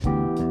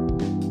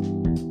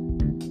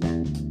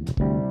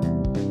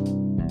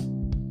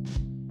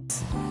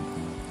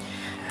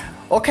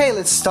Okay,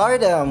 let's start.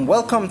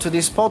 Welcome to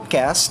this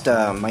podcast.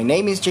 My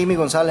name is Jamie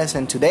Gonzalez,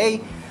 and today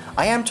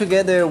I am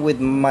together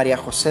with Maria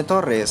Jose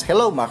Torres.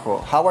 Hello, Majo.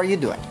 How are you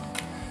doing?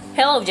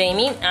 Hello,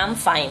 Jamie. I'm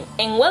fine.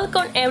 And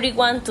welcome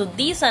everyone to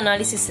this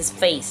analysis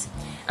space.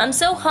 I'm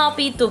so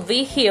happy to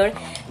be here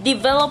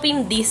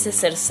developing this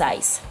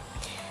exercise.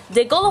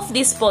 The goal of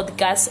this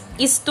podcast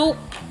is to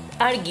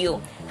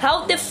argue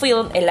how the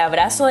film El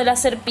abrazo de la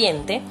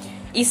serpiente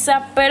is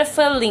a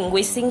perfect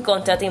linguistic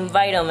contact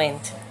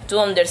environment to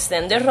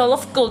understand the role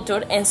of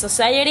culture and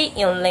society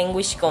in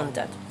language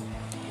contact.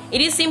 It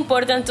is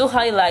important to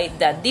highlight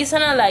that this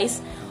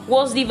analysis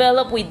was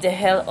developed with the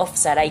help of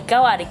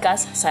Saraica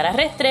Vargas, Sara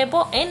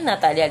Restrepo, and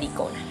Natalia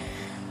Licona.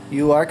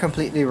 You are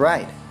completely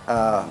right.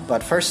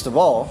 But first of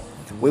all,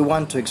 we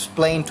want to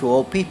explain to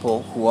all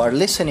people who are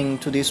listening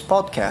to this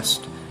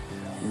podcast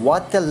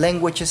what the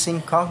languages in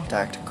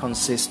contact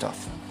consist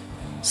of.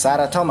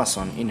 Sarah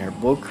Thomason, in her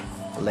book,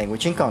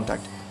 Language in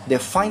Contact,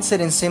 defines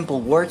it in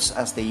simple words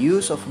as the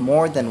use of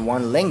more than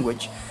one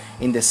language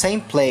in the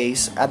same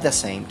place at the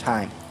same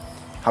time.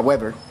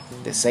 However,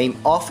 the same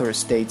author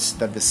states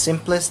that the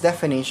simplest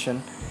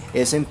definition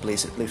is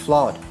implicitly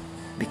flawed,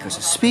 because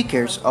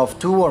speakers of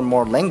two or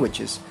more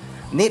languages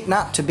need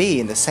not to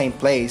be in the same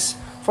place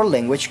for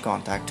language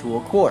contact to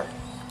occur.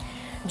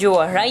 You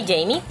are right,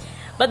 Jamie.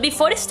 But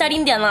before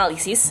starting the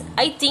analysis,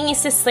 I think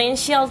it's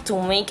essential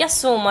to make a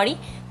summary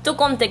to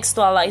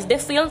contextualize the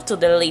film to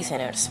the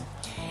listeners.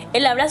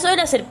 El abrazo de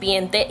la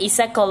serpiente is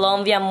a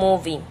Colombian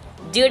movie,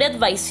 directed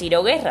by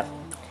Ciro Guerra.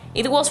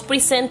 It was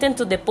presented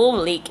to the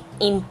public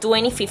in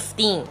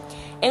 2015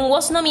 and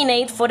was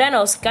nominated for an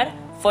Oscar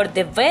for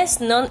the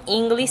Best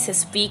Non-English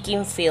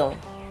Speaking Film.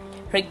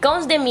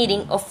 Recounts the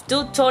meeting of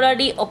two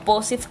totally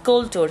opposite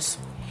cultures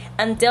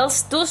and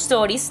tells two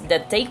stories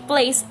that take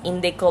place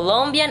in the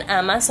Colombian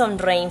Amazon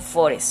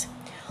rainforest.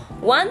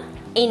 One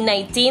in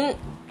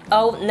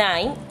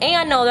 1909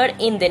 and another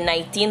in the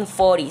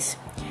 1940s.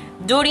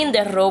 During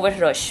the Rubber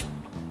Rush,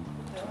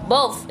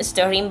 both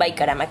starring by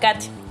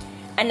Caramacate,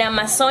 an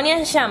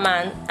Amazonian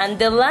shaman and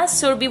the last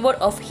survivor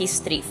of his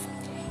tribe.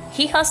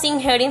 He has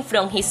inherited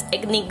from his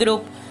ethnic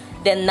group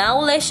the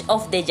knowledge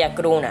of the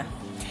Yacruna.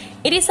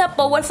 It is a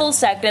powerful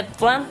sacred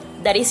plant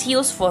that is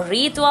used for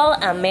ritual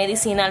and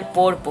medicinal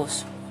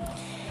purpose.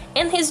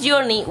 In his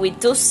journey with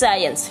two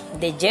scientists,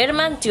 the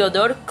German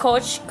Theodor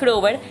Koch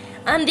Kruber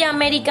and the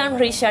American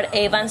Richard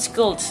Evans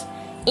Schultz,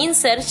 in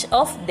search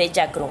of the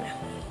Yacruna.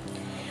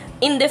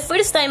 In the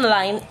first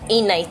timeline,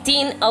 in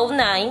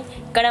 1909,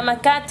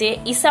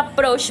 Caramacate is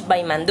approached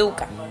by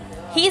Manduca.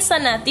 He is a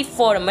native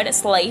former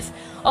slave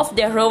of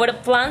the rubber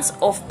plants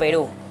of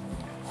Peru,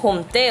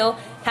 whom Theo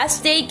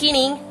has taken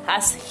in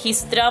as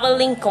his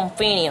traveling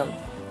companion,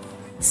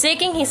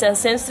 seeking his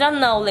ancestral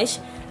knowledge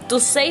to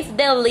save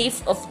the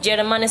life of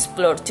German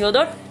explorer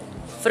Theodor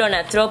from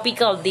a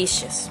tropical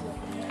disease.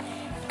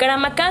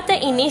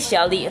 Caramacate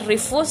initially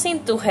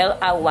refusing to help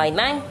a white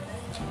man,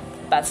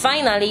 but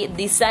finally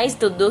decides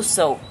to do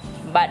so,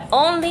 but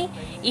only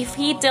if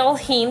he tells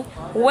him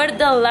where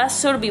the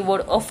last survivor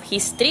of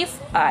his tribe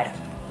are.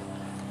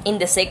 In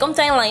the second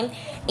timeline,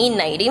 in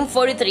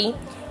 1943,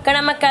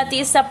 Caramacate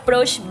is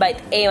approached by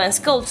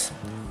Evans Schultz,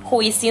 who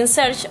is in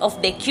search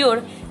of the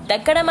cure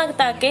that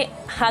Caramacate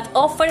had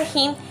offered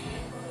him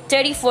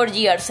 34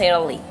 years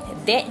early,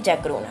 the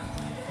Yacruna.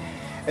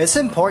 It's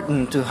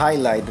important to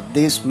highlight that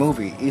this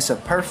movie is a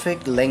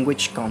perfect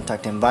language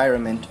contact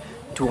environment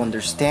to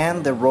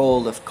understand the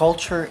role of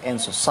culture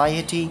and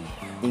society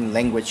in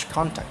language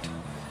contact.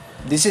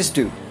 This is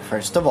due,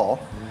 first of all,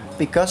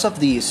 because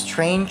of the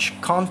strange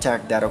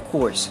contact that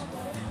occurs,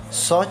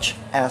 such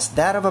as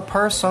that of a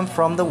person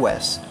from the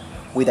West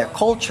with a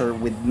culture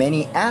with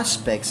many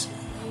aspects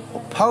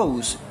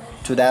opposed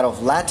to that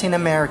of Latin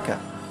America,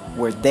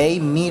 where they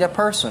meet a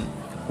person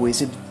who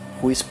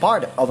is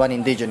part of an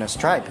indigenous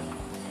tribe,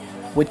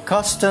 with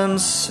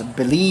customs,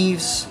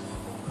 beliefs,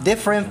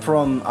 different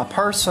from a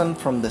person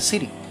from the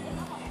city.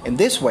 In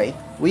this way,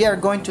 we are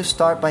going to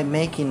start by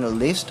making a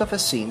list of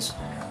scenes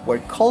where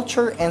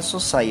culture and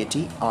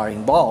society are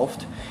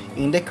involved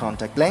in the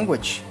contact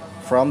language,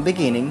 from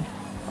beginning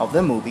of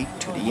the movie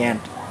to the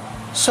end.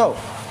 So,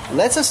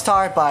 let's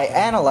start by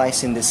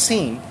analyzing the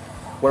scene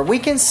where we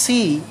can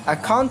see a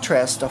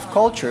contrast of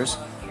cultures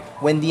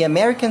when the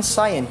American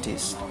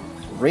scientist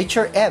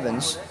Richard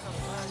Evans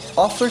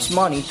offers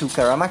money to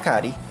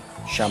Caramacate,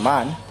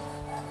 shaman,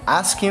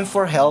 asking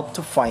for help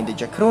to find the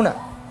Yacruna.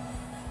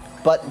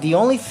 But the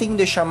only thing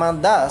the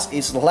shaman does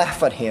is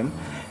laugh at him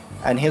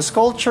and his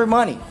culture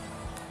money,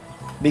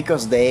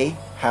 because they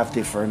have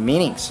different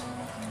meanings.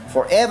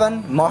 For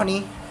Evan,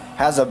 money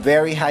has a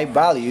very high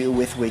value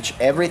with which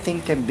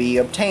everything can be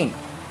obtained,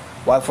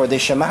 while for the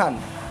shaman,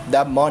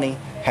 that money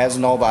has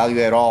no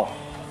value at all.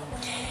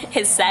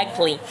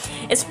 Exactly.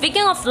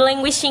 Speaking of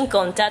language in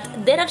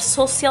contact, there are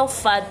social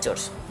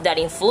factors that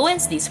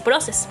influence this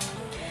process.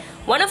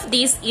 One of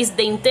these is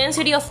the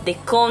intensity of the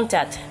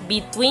contact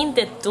between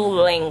the two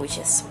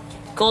languages,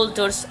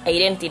 cultures,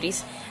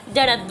 identities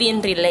that have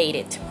been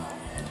related.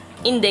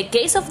 In the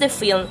case of the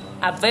film,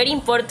 a very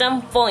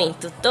important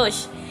point to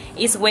touch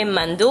is when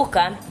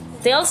Manduca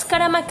tells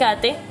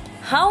Karamacate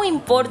how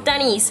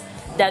important it is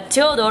that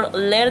Theodore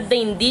learn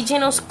the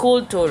indigenous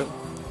culture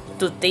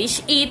to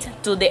teach it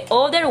to the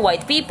other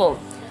white people,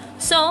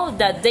 so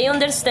that they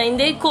understand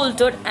their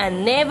culture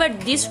and never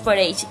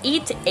disparage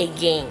it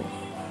again.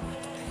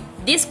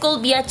 This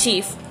could be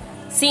achieved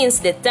since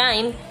the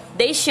time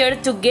they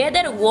shared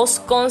together was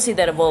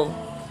considerable,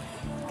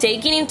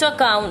 taking into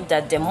account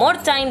that the more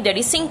time there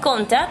is in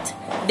contact,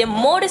 the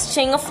more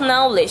exchange of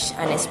knowledge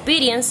and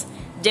experience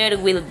there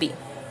will be.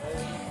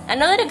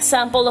 Another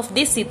example of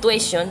this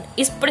situation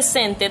is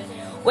presented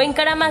when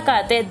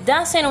Karamacate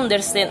doesn't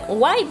understand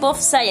why both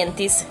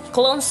scientists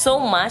clung so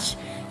much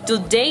to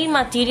their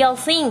material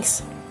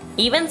things,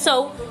 even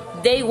though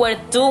they were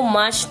too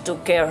much to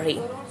carry.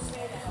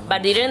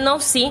 But didn't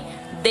not see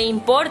the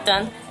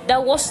importance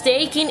that was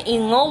taken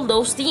in all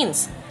those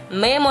things,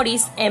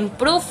 memories and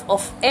proof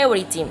of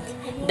everything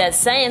that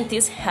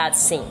scientists had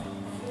seen.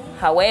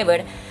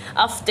 However,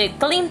 after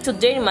clinging to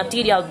their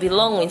material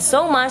belonging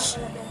so much,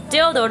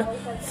 Theodore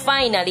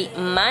finally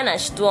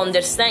managed to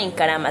understand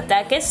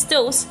Karamatake's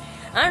thoughts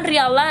and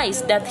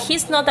realized that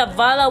he's not as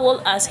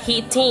valuable as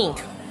he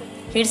thinks.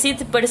 Here's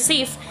it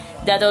perceived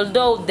that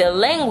although the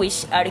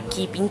language are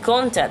keeping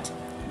contact,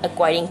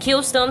 acquiring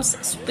customs,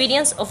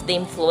 experience of the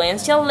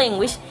influential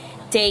language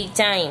take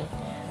time,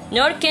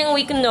 nor can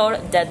we ignore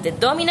that the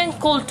dominant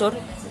culture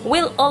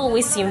will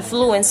always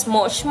influence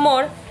much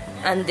more,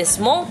 and the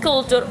small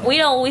culture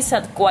will always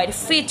acquire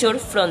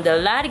features from the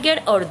larger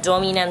or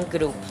dominant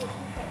group.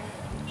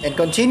 And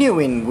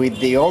continuing with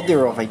the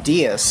order of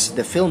ideas,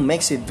 the film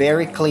makes it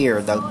very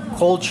clear that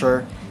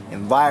culture,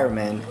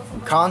 environment,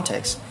 and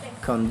context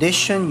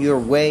condition your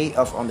way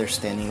of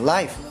understanding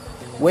life,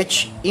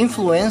 which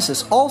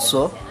influences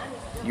also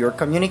your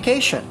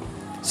communication,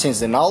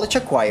 since the knowledge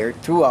acquired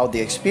throughout the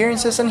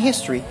experiences and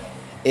history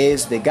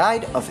is the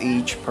guide of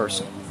each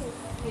person.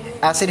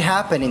 As it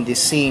happened in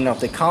this scene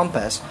of the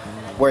compass,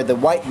 where the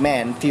white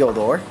man,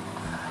 Theodore,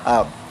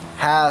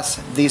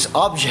 has this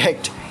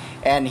object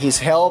and his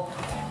help,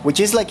 which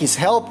is like his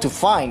help to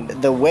find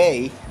the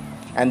way,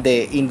 and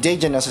the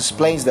indigenous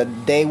explains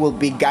that they will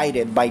be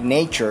guided by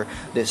nature,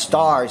 the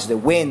stars, the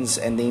winds,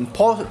 and the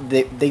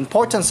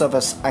importance of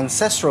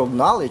ancestral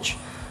knowledge,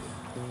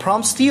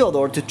 prompts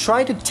Theodore to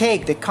try to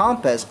take the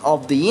compass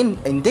of the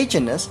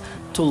indigenous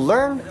to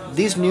learn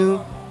this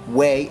new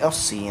way of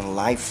seeing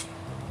life.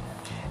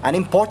 An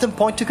important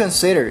point to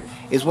consider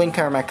is when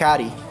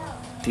Karamacate,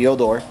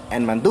 Theodore,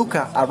 and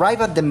Manduca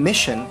arrive at the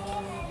mission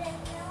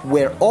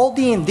where all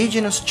the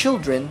indigenous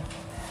children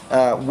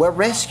were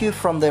rescued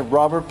from the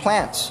robber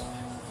plants.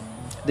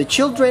 The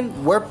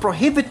children were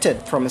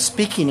prohibited from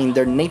speaking in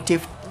their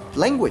native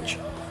language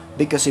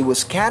because it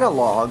was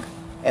cataloged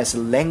as a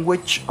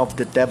language of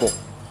the devil.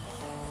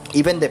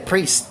 Even the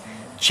priest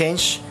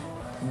changed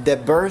the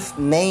birth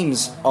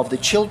names of the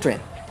children,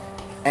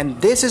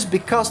 and this is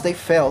because they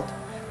felt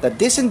that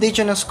this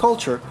indigenous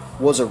culture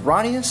was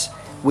erroneous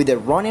with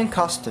Iranian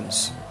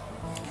customs.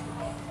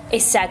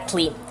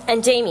 Exactly.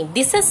 And Jamie,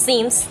 these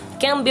scenes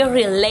can be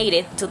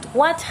related to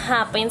what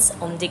happens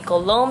on the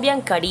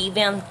Colombian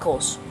Caribbean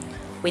coast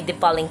with the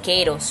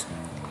Palenqueros,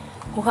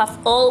 who have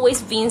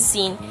always been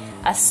seen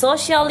as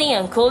socially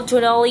and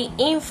culturally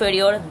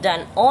inferior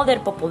than other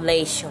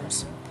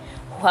populations,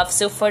 who have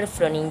suffered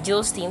from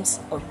injustice,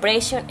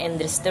 oppression, and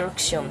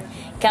destruction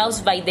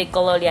caused by the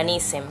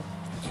colonialism.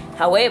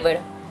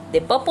 However,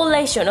 the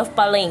population of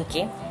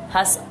Palenque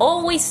has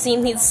always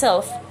seen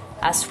itself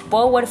as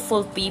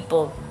powerful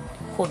people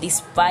who,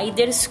 despite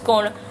their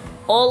scorn,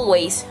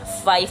 always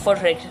fight for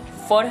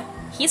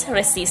his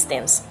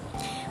resistance,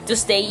 to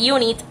stay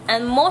unit,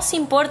 and most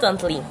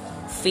importantly,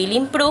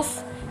 feeling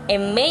proof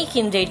and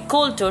making their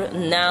culture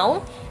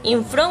known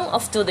in front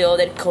of to the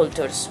other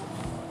cultures.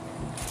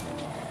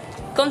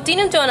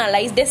 Continuing to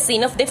analyze the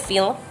scene of the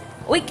film,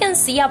 we can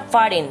see a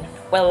pattern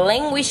where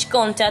language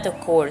contact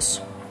occurs,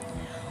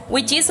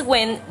 which is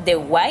when the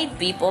white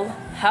people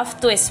have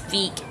to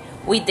speak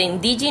with the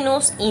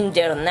indigenous in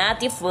their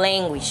native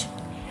language,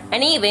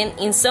 and even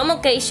in some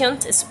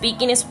occasions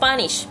speak in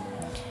Spanish,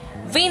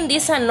 being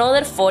this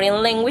another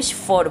foreign language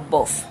for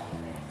both.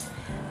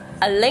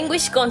 A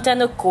language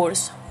contact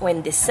occurs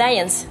when the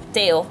science,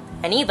 tale,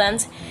 and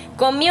events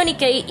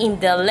communicate in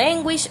the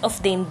language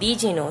of the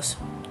indigenous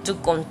to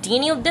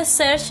continue the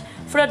search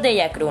for the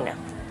Yacruna,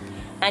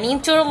 and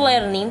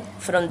interlearning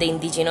from the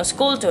indigenous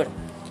culture.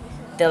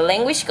 The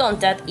language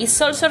contact is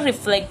also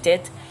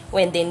reflected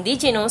when the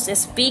indigenous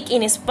speak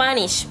in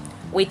Spanish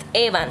with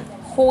Evan,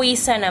 who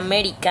is an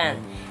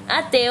American,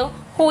 and Theo,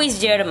 who is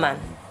German.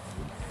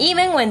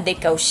 Even when the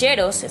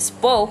caucheros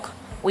spoke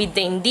with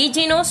the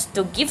indigenous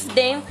to give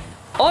them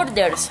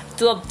orders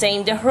to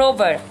obtain the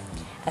robber,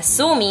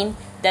 assuming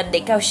that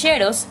the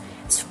caucheros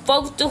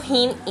spoke to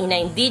him in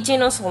an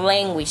indigenous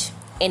language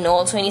and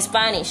also in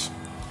Spanish.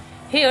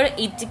 Here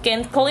it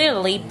can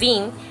clearly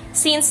be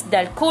since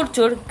that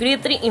culture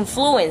greatly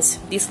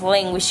influenced this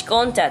language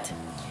contact,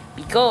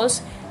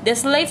 because the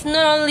slaves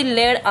not only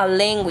learned a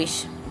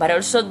language but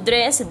also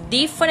dressed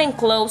different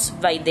clothes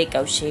by the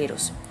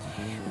caucheros.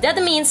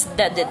 That means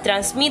that they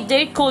transmit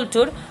their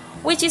culture,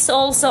 which is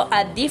also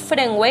a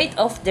different way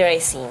of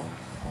dressing.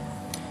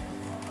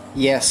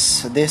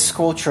 Yes, this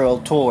cultural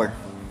tour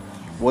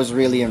was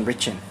really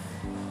enriching.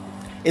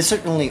 It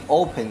certainly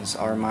opens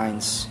our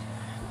minds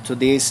to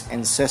this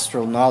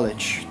ancestral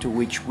knowledge to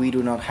which we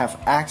do not have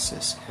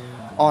access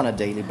on a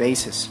daily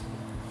basis.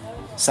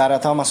 Sarah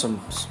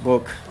Thomason's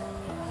book,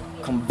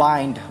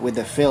 combined with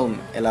the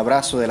film El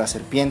abrazo de la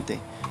serpiente,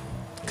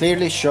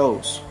 clearly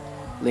shows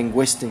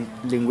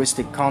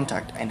linguistic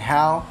contact and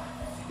how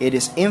it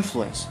is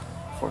influenced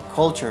for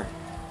culture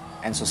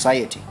and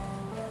society.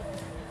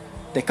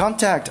 The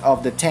contact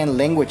of the 10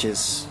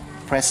 languages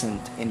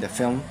present in the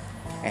film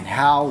and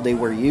how they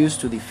were used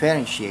to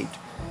differentiate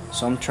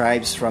some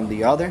tribes from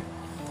the other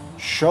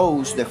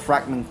shows the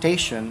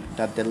fragmentation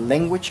that the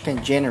language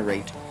can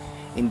generate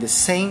in the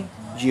same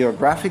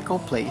geographical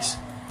place,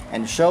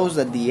 and shows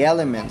that the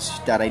elements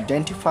that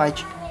identify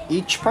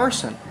each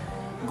person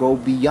go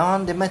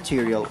beyond the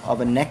material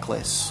of a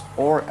necklace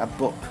or a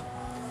book.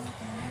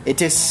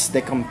 It is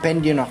the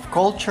compendium of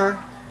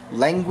culture,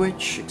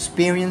 language,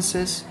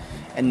 experiences,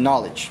 and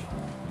knowledge.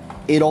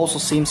 It also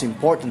seems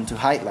important to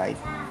highlight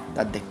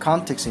that the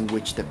context in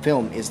which the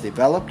film is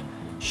developed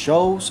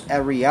shows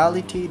a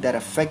reality that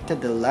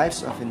affected the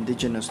lives of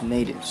indigenous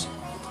natives.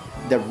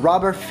 The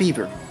rubber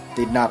fever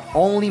did not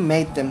only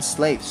make them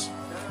slaves,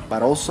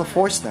 but also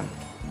forced them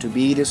to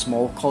be the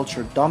small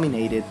culture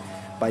dominated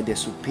by the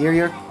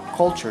superior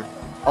culture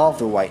of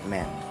the white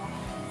man.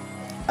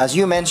 As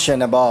you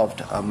mentioned above,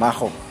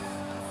 Majo,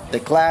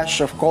 the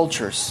clash of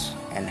cultures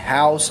and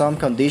how some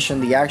condition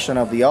the action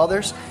of the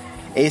others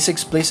is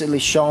explicitly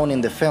shown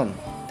in the film,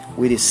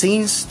 with the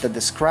scenes that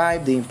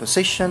describe the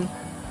imposition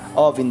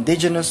of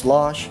indigenous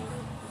laws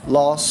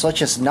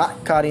such as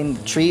not cutting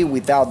the tree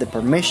without the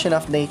permission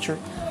of nature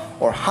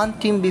or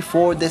hunting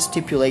before the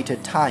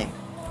stipulated time.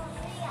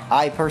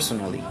 I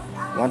personally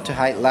want to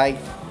highlight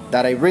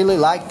that I really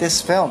like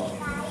this film.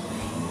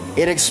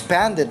 It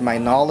expanded my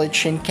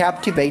knowledge and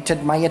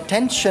captivated my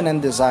attention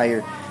and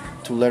desire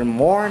to learn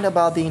more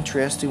about the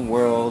interesting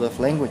world of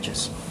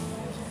languages.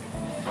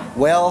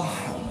 Well,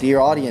 dear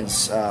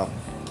audience,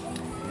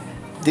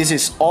 this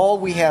is all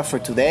we have for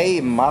today.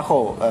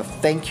 Majo,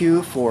 thank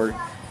you for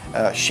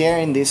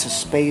sharing this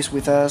space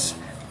with us.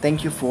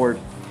 Thank you for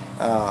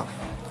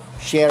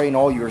sharing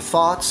all your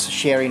thoughts,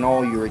 sharing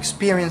all your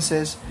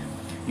experiences,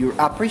 your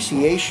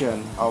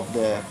appreciation of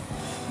the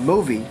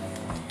movie,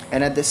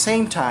 and at the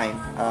same time,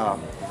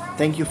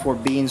 thank you for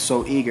being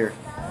so eager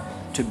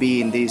to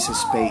be in this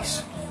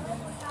space.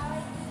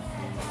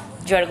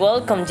 You're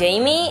welcome,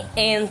 Jamie,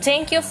 and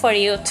thank you for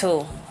you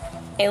too.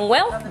 And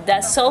well,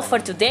 that's all for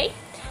today.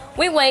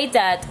 We wait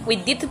that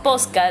with these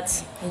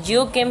podcasts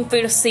you can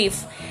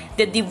perceive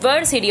the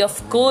diversity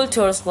of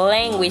cultures,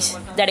 language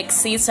that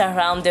exists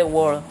around the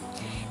world,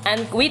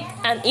 and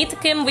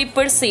it can be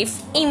perceived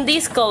in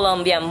this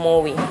Colombian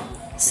movie.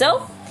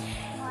 So,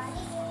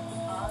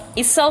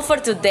 it's all for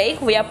today.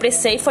 We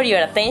appreciate for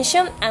your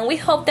attention, and we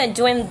hope that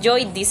you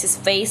enjoyed this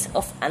space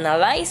of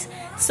analyze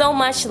so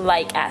much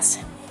like us.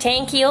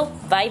 Thank you.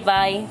 Bye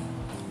bye.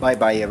 Bye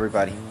bye,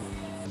 everybody.